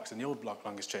those blocks in the old block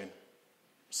longest chain.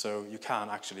 So you can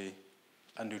actually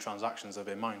undo transactions that have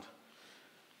been mined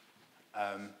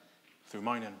through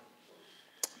mining.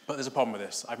 But there's a problem with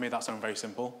this. I've made that sound very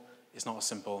simple. It's not as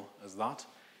simple as that,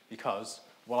 because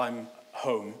while I'm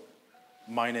home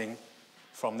mining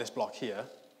from this block here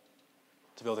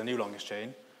to build a new longest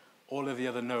chain, all of the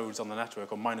other nodes on the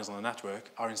network, or miners on the network,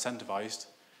 are incentivized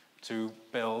to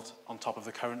build on top of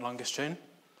the current longest chain.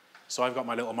 So I've got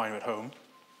my little miner at home,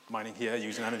 mining here,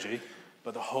 using energy,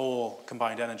 but the whole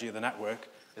combined energy of the network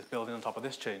is building on top of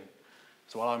this chain.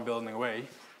 So while I'm building away,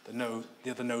 the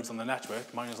other nodes on the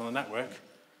network, miners on the network,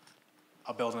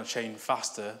 are building a chain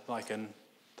faster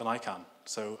than I can.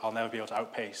 So I'll never be able to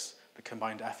outpace the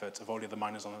combined effort of all the other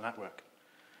miners on the network.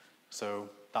 So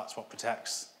that's what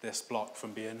protects this block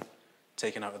from being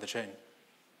taken out of the chain.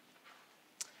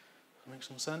 Does that make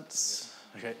some sense?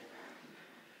 Okay.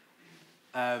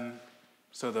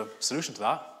 So the solution to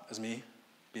that is me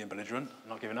being belligerent,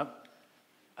 not giving up.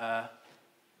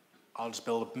 I'll just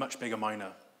build a much bigger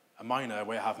miner. A miner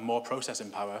where I have more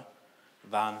processing power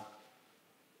than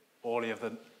all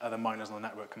the other miners on the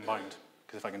network combined.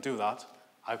 Because if I can do that,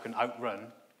 I can outrun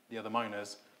the other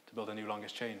miners to build a new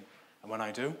longest chain. And when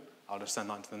I do, I'll just send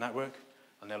that into the network,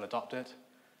 and they'll adopt it,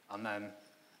 and then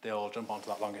they'll jump onto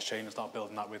that longest chain and start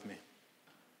building that with me.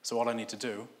 So all I need to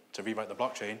do to rewrite the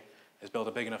blockchain is build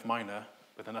a big enough miner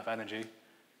with enough energy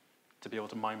to be able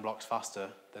to mine blocks faster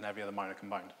than every other miner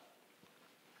combined.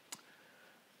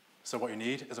 So what you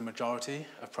need is a majority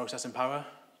of processing power,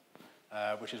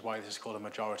 which is why this is called a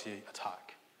majority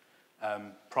attack.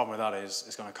 Problem with that is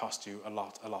it's going to cost you a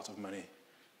lot of money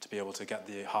to be able to get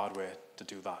the hardware to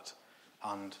do that.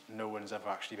 And no one's ever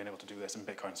actually been able to do this in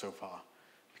Bitcoin so far,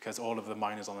 because all of the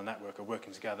miners on the network are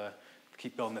working together to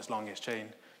keep building this longest chain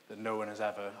that no one has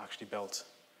ever actually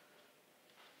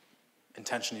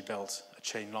intentionally built a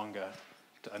chain longer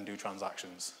to undo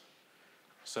transactions.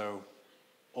 So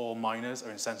all miners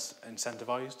are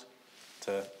incentivized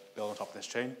to build on top of this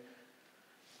chain,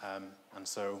 and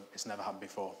so it's never happened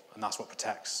before, and that's what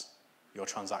protects your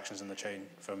transactions in the chain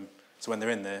from, so when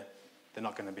they're in there, they're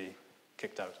not going to be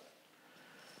kicked out.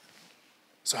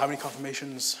 So how many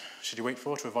confirmations should you wait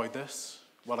for to avoid this?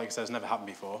 Well, like I said, it's never happened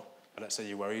before, but but let's say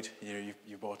you're worried, you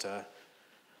bought a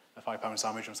 £5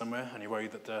 sandwich from somewhere, and you're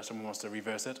worried that someone wants to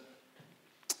reverse it.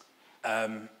 A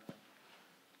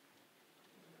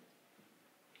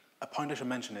point I should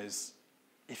mention is,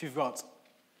 if you've got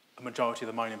a majority of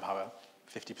the mining power,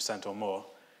 50% or more,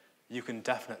 you can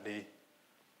definitely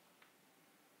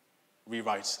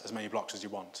rewrite as many blocks as you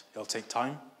want. It'll take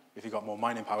time. If you've got more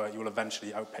mining power, you will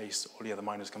eventually outpace all the other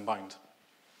miners combined.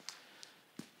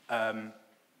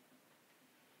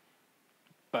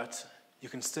 But you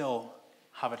can still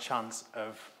have a chance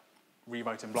of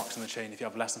rewriting blocks in the chain if you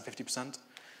have less than 50%.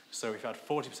 So if you had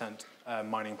 40%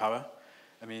 mining power,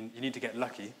 I mean, you need to get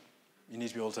lucky. You need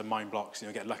to be able to mine blocks,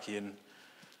 get lucky and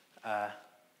to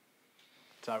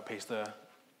outpace the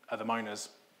other miners.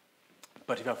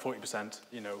 But if you have 40%,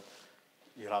 you'll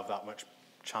have that much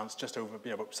chance, just over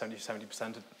about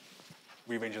 70% of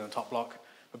rearranging the top block.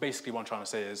 But basically what I'm trying to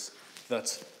say is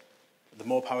that the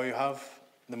more power you have,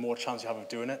 the more chance you have of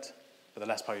doing it. But the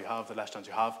less power you have, the less chance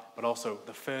you have. But also,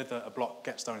 the further a block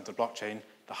gets down into the blockchain,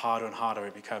 the harder and harder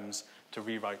it becomes to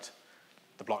rewrite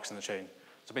the blocks in the chain.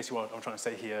 So basically what I'm trying to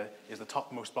say here is the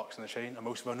topmost blocks in the chain are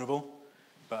most vulnerable.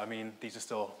 But I mean, these are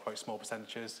still quite small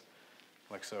percentages,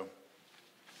 like so.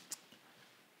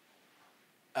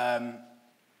 A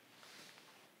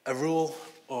rule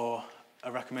or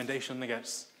a recommendation that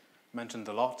gets mentioned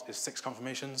a lot is 6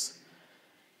 confirmations.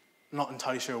 Not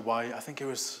entirely sure why. I think it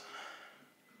was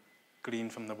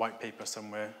gleaned from the white paper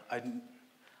somewhere. I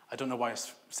don't know why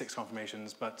it's 6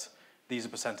 confirmations, but these are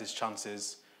percentage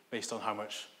chances based on how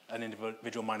much an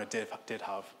individual miner did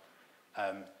have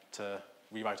to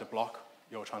rewrite a block,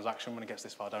 your transaction, when it gets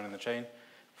this far down in the chain.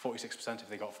 46% if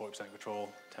they got 40% control,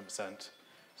 10%,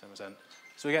 7%.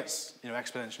 So it gets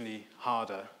exponentially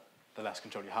harder the less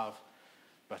control you have.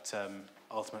 But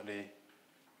ultimately,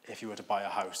 if you were to buy a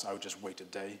house, I would just wait a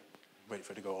day, wait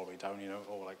for it to go all the way down,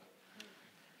 or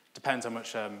depends how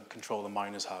much control the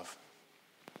miners have.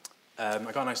 I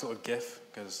got a nice little GIF,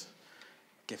 because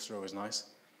GIFs are always nice.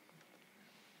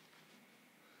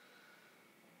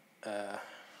 That's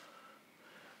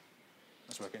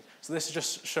working. So this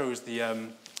just shows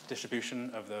the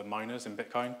distribution of the miners in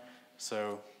Bitcoin.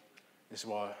 So this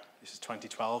is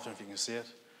 2012, I don't know if you can see it.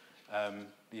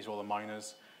 These are all the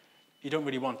miners. You don't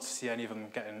really want to see any of them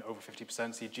getting over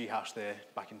 50%. See Ghash there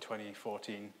back in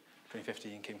 2014,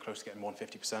 2015 came close to getting more than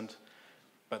 50%.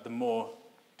 But the more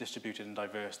distributed and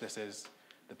diverse this is,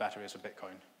 the better it is for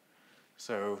Bitcoin.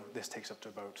 So this takes up to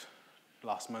about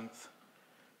last month.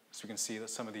 So we can see that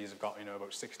some of these have got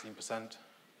about 16%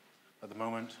 at the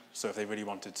moment. So if they really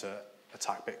wanted to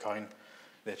attack Bitcoin,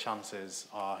 their chances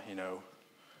are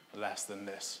less than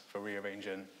this for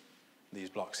rearranging these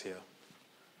blocks here.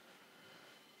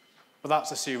 But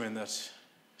that's assuming that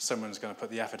someone's going to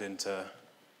put the effort in to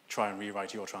try and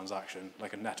rewrite your transaction,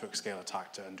 like a network scale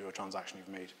attack to undo a transaction you've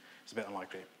made. It's a bit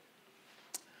unlikely.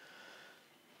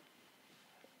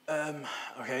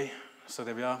 Okay, so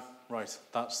there we are. Right,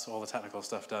 that's all the technical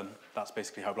stuff done. That's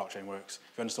basically how blockchain works.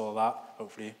 If you understand all that,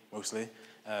 hopefully, mostly,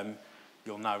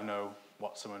 you'll now know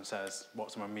what someone says,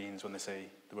 what someone means when they say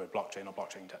the word blockchain or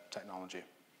blockchain technology.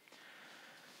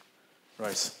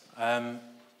 Right,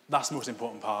 that's the most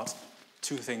important part.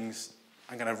 2 things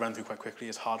I'm going to run through quite quickly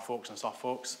is hard forks and soft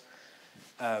forks.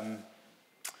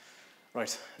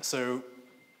 Right, so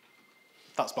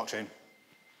that's blockchain.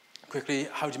 Quickly,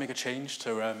 how do you make a change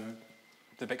to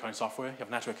the Bitcoin software? You have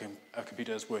a network of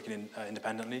computers working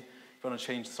independently. If you want to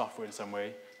change the software in some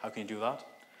way, how can you do that?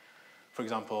 For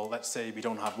example, let's say we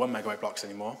don't have 1 megabyte blocks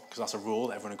anymore, because that's a rule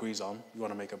that everyone agrees on. We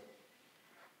want to make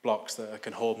blocks that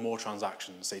can hold more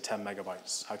transactions, say 10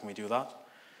 megabytes. How can we do that?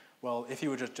 Well, if you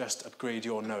were to just upgrade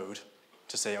your node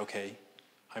to say, okay,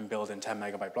 I'm building 10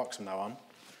 megabyte blocks from now on,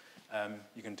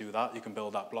 you can do that. You can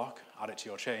build that block, add it to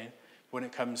your chain. When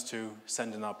it comes to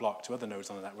sending that block to other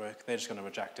nodes on the network, they're just going to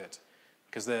reject it,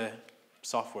 because their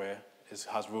software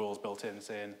has rules built in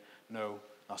saying, no,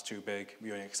 that's too big,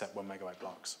 we only accept 1 megabyte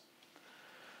blocks.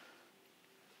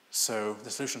 So the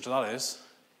solution to that is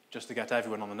just to get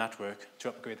everyone on the network to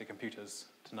upgrade their computers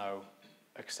to now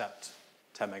accept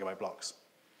 10 megabyte blocks.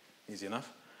 Easy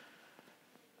enough.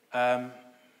 And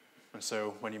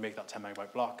so when you make that 10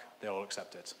 megabyte block, they all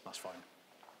accept it. That's fine.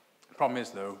 The problem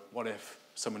is, though, what if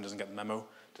someone doesn't get the memo,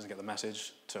 doesn't get the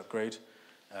message to upgrade?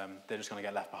 They're just going to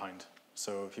get left behind.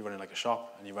 So if you're running like a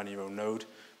shop and you run your own node,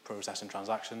 processing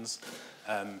transactions,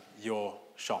 your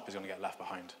shop is going to get left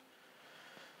behind.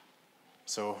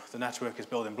 So the network is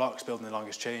building blocks, building the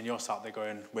longest chain. You're sat there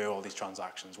going, where are all these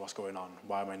transactions? What's going on?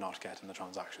 Why am I not getting the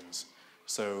transactions?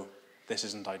 So this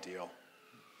isn't ideal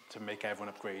to make everyone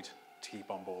upgrade to keep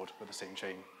on board with the same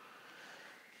chain.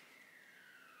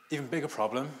 Even bigger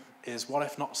problem is, what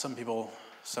if not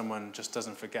someone just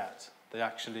doesn't forget?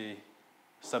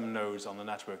 Some nodes on the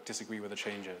network disagree with the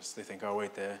changes. They think, oh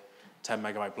wait, they're 10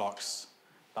 megabyte blocks.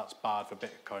 That's bad for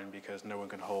Bitcoin because no one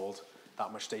can hold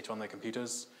that much data on their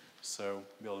computers. So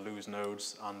we'll lose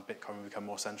nodes and Bitcoin will become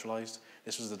more centralized.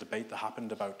 This was a debate that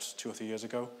happened about 2 or 3 years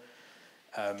ago.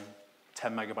 10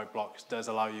 megabyte blocks does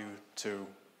allow you to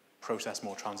process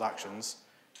more transactions,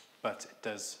 but it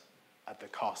does at the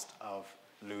cost of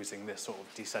losing this sort of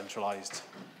decentralized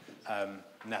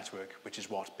network, which is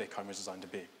what Bitcoin was designed to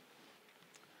be.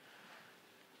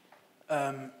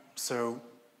 So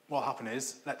what will happen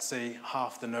is, let's say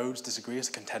half the nodes disagree. It's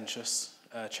a contentious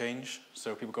change.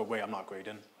 So people go, wait, I'm not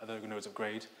upgrading. Other nodes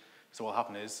upgrade. So what will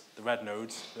happen is, the red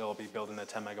nodes, they'll be building their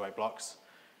 10 megabyte blocks,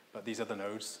 but these other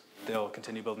nodes, they'll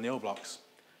continue building the old blocks.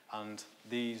 And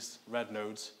these red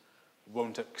nodes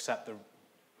won't accept the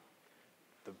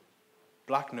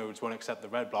black nodes won't accept the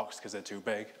red blocks because they're too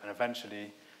big, and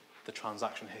eventually the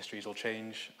transaction histories will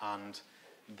change, and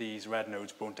these red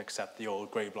nodes won't accept the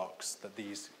old grey blocks that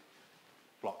these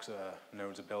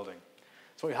nodes are building.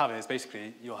 So what you have is,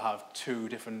 basically, you'll have 2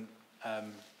 different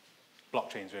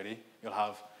blockchains, really. You'll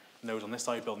have nodes on this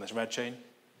side building this red chain,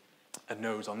 and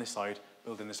nodes on this side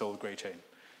building this old grey chain.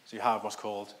 So you have what's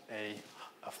called a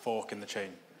fork in the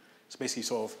chain. So basically, you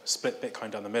sort of split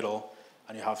Bitcoin down the middle,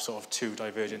 and you have sort of 2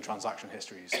 divergent transaction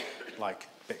histories, like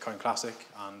Bitcoin Classic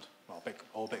and, well,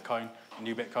 old Bitcoin,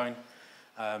 new Bitcoin,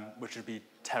 which would be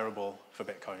terrible for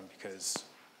Bitcoin because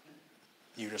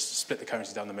you just split the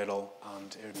currency down the middle,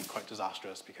 and it would be quite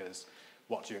disastrous because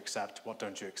what do you accept, what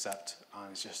don't you accept,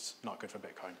 and it's just not good for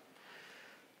Bitcoin.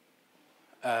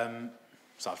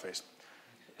 Sad face.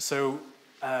 So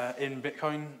in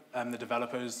Bitcoin, the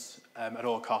developers, at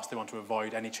all costs, they want to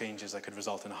avoid any changes that could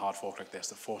result in a hard fork like this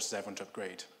that forces everyone to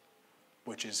upgrade,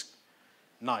 which is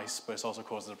nice, but it also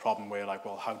causes a problem where, like,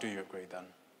 well, how do you upgrade then?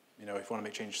 You know, if you want to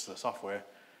make changes to the software,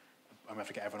 I'm going to have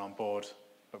to get everyone on board,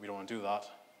 but we don't want to do that.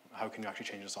 How can you actually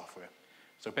change the software?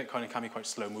 So Bitcoin can be quite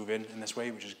slow moving in this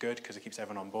way, which is good because it keeps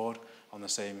everyone on board on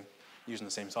using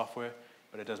the same software,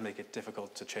 but it does make it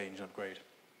difficult to change and upgrade.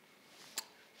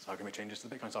 So how can we change this to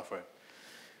the Bitcoin software?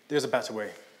 There's a better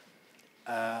way,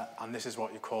 and this is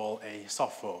what you call a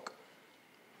soft fork.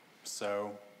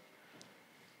 So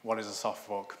what is a soft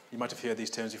fork? You might have heard these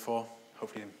terms before.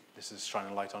 Hopefully this is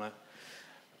shining a light on it.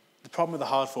 The problem with the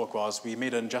hard fork was we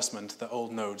made an adjustment that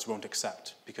old nodes won't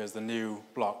accept because the new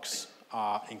blocks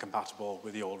are incompatible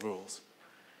with the old rules.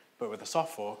 But with a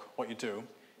soft fork, what you do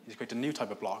is create a new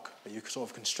type of block, but you sort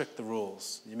of constrict the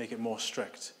rules. You make it more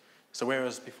strict. So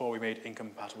whereas before we made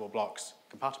incompatible blocks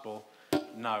compatible,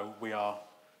 now we are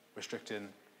restricting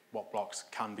what blocks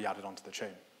can be added onto the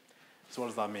chain. So what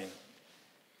does that mean?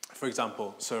 For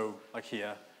example, so like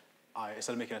here,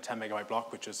 instead of making a 10 megabyte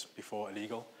block, which was before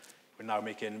illegal,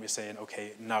 we're saying,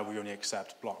 okay, now we only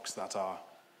accept blocks that are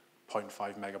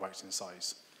 0.5 megabytes in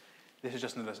size. This is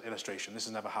just an illustration. This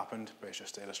has never happened, but it's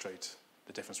just to illustrate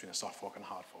the difference between a soft fork and a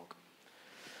hard fork.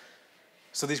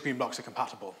 So these green blocks are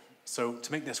compatible. So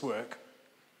to make this work,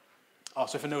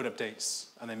 so if a node updates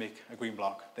and they make a green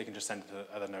block, they can just send it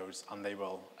to other nodes and they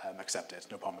will accept it,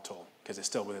 no problem at all, because it's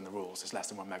still within the rules. It's less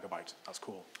than 1 megabyte. That's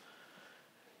cool.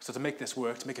 So to make this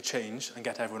work, to make a change and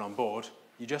get everyone on board,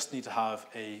 you just need to have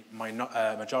a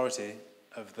majority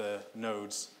of the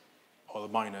nodes or the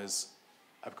miners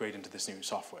upgrade into this new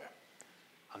software.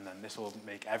 And then this will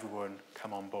make everyone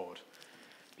come on board.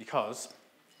 Because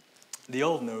the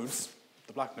old nodes,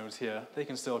 the black nodes here, they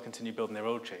can still continue building their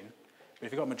old chain. But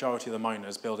if you've got a majority of the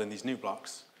miners building these new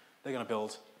blocks, they're going to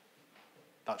build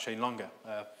that chain longer,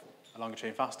 a longer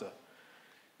chain faster.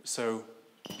 So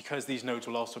because these nodes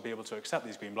will also be able to accept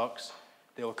these green blocks,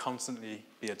 they will constantly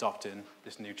be adopting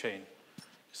this new chain.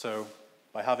 So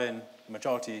by having the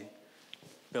majority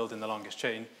building the longest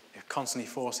chain, it constantly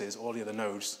forces all the other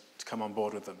nodes to come on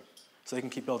board with them. So they can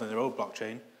keep building their old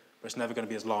blockchain, but it's never going to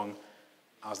be as long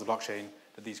as the blockchain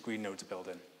that these green nodes are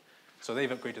building. So they've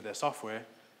upgraded their software.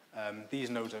 These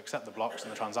nodes accept the blocks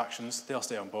and the transactions. They'll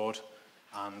stay on board,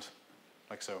 and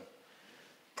like so.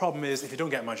 Problem is, if you don't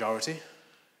get a majority,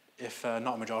 if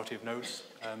not a majority of nodes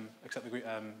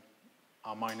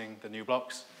are mining the new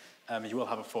blocks, you will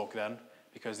have a fork then,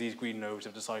 because these green nodes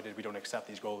have decided we don't accept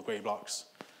these gold grey blocks,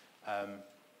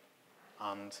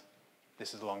 and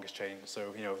this is the longest chain.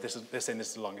 So they're saying this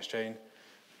is the longest chain.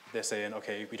 They're saying,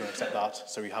 okay, we don't accept that,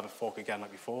 so we have a fork again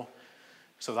like before.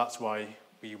 So that's why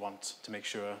we want to make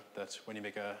sure that when you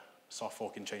make a soft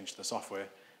forking change to the software,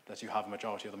 that you have a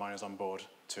majority of the miners on board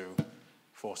to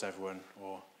force everyone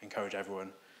or encourage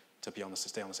everyone to be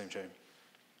stay on the same chain.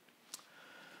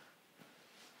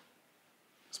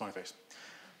 Smiley face.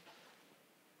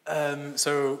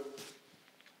 So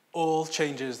all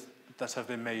changes that have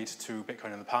been made to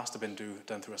Bitcoin in the past have been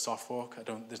done through a soft fork.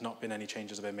 There's not been any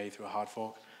changes that have been made through a hard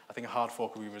fork. I think a hard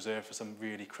fork will be reserved for some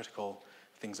really critical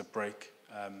things that break,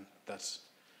 that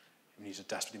we need to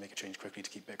desperately make a change quickly to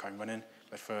keep Bitcoin running.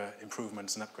 But for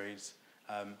improvements and upgrades,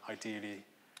 ideally,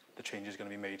 the change is going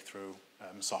to be made through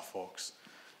soft forks.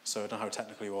 So I don't know how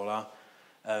technical you all are,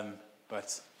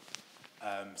 but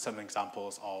some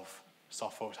examples of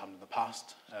soft forks happened in the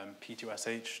past.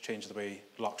 P2SH changed the way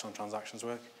blocks on transactions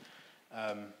work,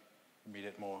 made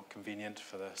it more convenient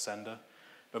for the sender.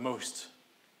 But most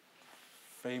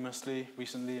famously,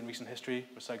 recently, in recent history,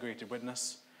 was segregated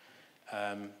witness,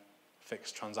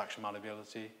 fixed transaction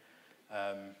malleability,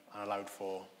 and allowed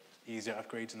for easier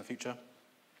upgrades in the future.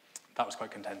 That was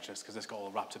quite contentious because this got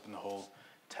all wrapped up in the whole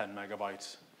 10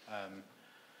 megabyte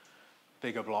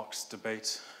bigger blocks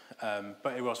debate,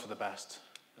 but it was for the best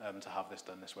to have this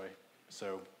done this way.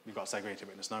 So we've got segregated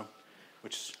witness now,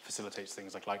 which facilitates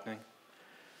things like Lightning.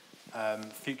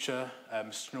 Future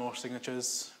Schnorr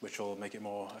signatures, which will make it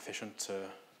more efficient to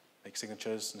make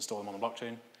signatures and store them on the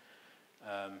blockchain,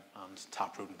 and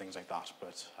taproot and things like that.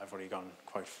 But I've already gone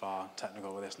quite far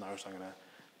technical with this now, so I'm going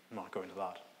to not go into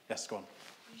that. Yes, go on.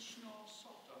 Is Schnorr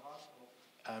soft or hard fork?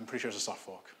 I'm pretty sure it's a soft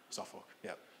fork. Soft fork,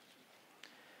 yeah.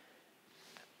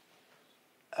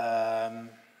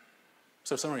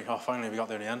 So summary, finally we got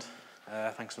there in the end.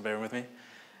 Thanks for bearing with me.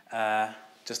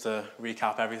 Just to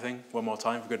recap everything one more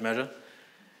time for good measure.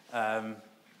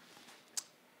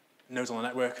 Nodes on the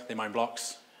network, they mine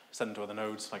blocks, send them to other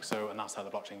nodes like so, and that's how the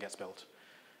blockchain gets built.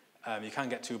 You can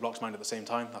get 2 blocks mined at the same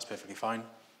time, that's perfectly fine.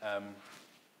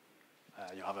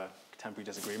 You'll have a temporary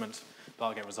disagreement, but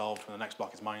that'll get resolved when the next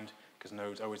block is mined, because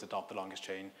nodes always adopt the longest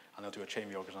chain, and they'll do a chain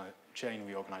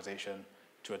reorganization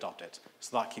to adopt it.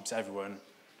 So that keeps everyone,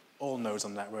 all nodes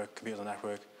on the network, computers on the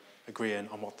network, agreeing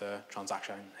on what the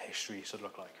transaction history should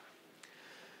look like.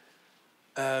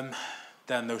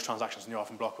 Then those transactions in the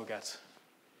orphan block will get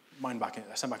sent back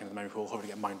into the memory pool, hopefully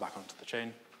get mined back onto the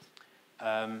chain.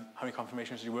 How many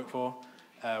confirmations do you work for?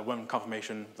 1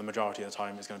 confirmation, the majority of the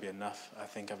time, is going to be enough. I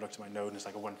think I've looked at my node, and it's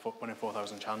like a 1 in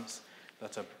 4,000 chance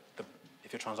that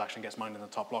if your transaction gets mined in the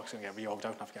top block, it's going to get reorged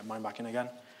out and have to get mined back in again.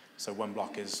 So 1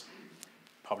 block is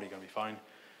probably going to be fine.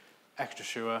 Extra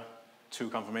sure, 2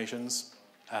 confirmations.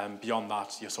 Beyond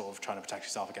that, you're sort of trying to protect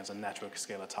yourself against a network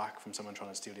scale attack from someone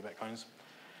trying to steal your Bitcoins.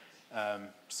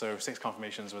 So 6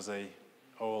 confirmations was a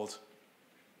old,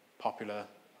 popular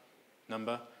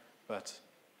number, but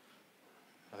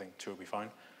I think 2 will be fine.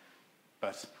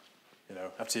 But, you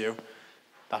know, up to you.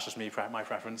 That's just me, my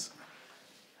preference.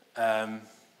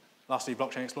 Lastly,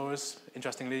 blockchain explorers.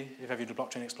 Interestingly, if ever you do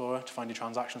blockchain explorer to find your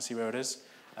transaction, see where it is,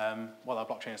 what that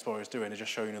blockchain explorer is doing is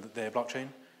just showing you their blockchain.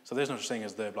 So there's no such thing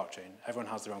as their blockchain. Everyone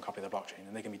has their own copy of their blockchain,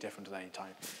 and they can be different at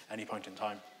any point in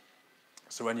time.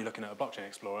 So when you're looking at a blockchain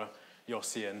explorer, you're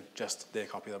seeing just their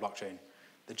copy of the blockchain.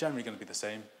 They're generally going to be the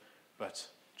same, but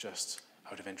just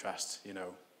out of interest, you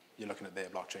know, you're looking at their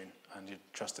blockchain, and you're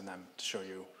trusting them to show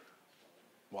you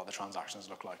what the transactions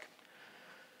look like.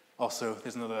 Also,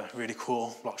 there's another really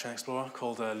cool blockchain explorer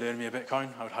called Learn Me a Bitcoin.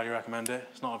 I would highly recommend it.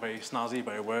 It's not very snazzy,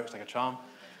 but it works like a charm.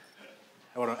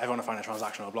 If you want to find a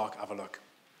transaction on a block, have a look.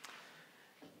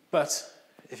 But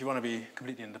if you want to be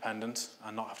completely independent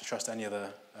and not have to trust any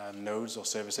other nodes or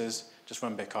services, just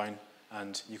run Bitcoin,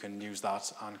 and you can use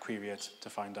that and query it to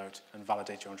find out and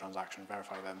validate your own transaction,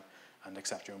 verify them, and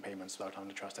accept your own payments without having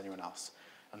to trust anyone else.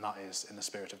 And that is in the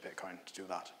spirit of Bitcoin to do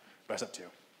that. But it's up to you.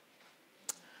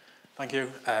 Thank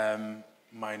you.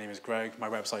 My name is Greg. My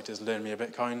website is Learn Me a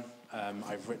Bitcoin.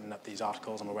 I've written up these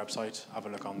articles on my website. Have a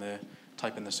look on there.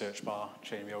 Type in the search bar,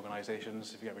 chain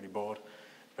reorganizations, if you get really bored.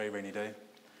 Very rainy day.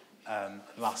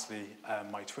 Lastly,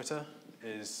 my Twitter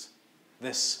is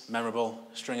this memorable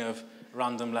string of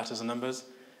random letters and numbers.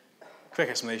 Quick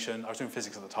explanation, I was doing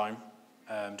physics at the time,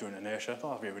 doing inertia. I thought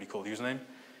that would be a really cool username.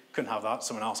 Couldn't have that,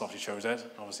 someone else obviously chose it,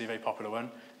 obviously a very popular one.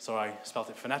 So I spelt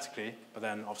it phonetically, but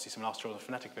then obviously someone else chose a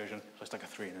phonetic version, so I stuck a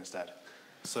 3 in instead.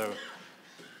 So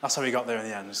that's how we got there in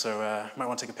the end. So might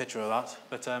want to take a picture of that.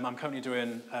 But I'm currently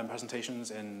doing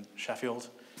presentations in Sheffield,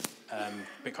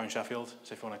 Bitcoin Sheffield.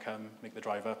 So if you want to come, make the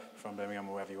drive up from Birmingham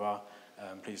or wherever you are,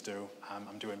 please do.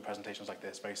 I'm doing presentations like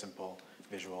this, very simple,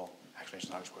 visual explanations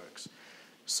of how it works.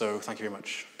 So thank you very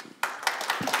much.